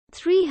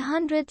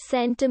300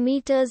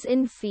 centimeters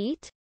in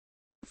feet?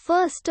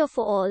 First of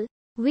all,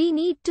 we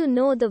need to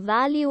know the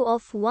value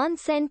of 1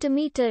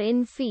 centimeter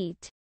in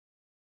feet.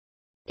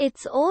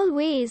 It's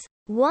always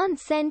 1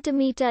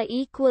 centimeter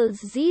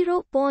equals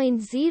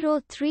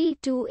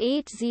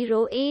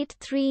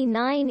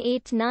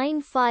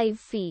 0.03280839895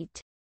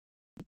 feet.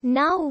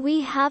 Now we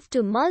have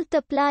to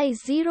multiply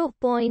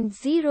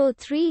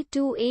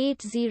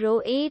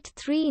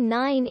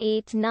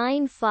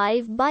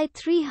 0.03280839895 by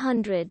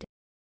 300.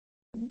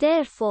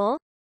 Therefore,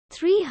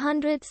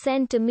 300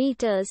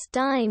 centimeters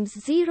times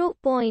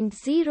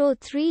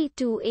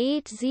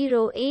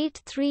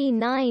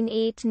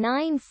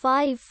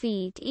 0.03280839895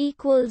 feet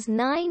equals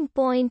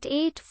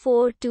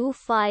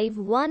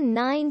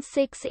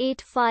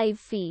 9.8425196885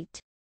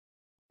 feet.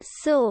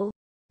 So,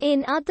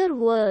 in other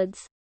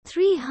words,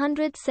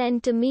 300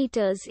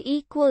 centimeters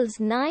equals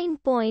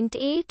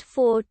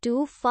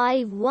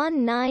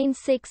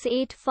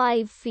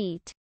 9.8425196885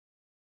 feet.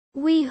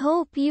 We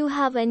hope you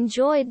have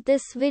enjoyed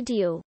this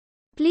video.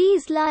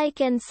 Please like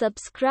and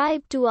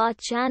subscribe to our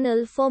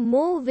channel for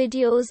more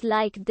videos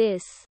like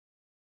this.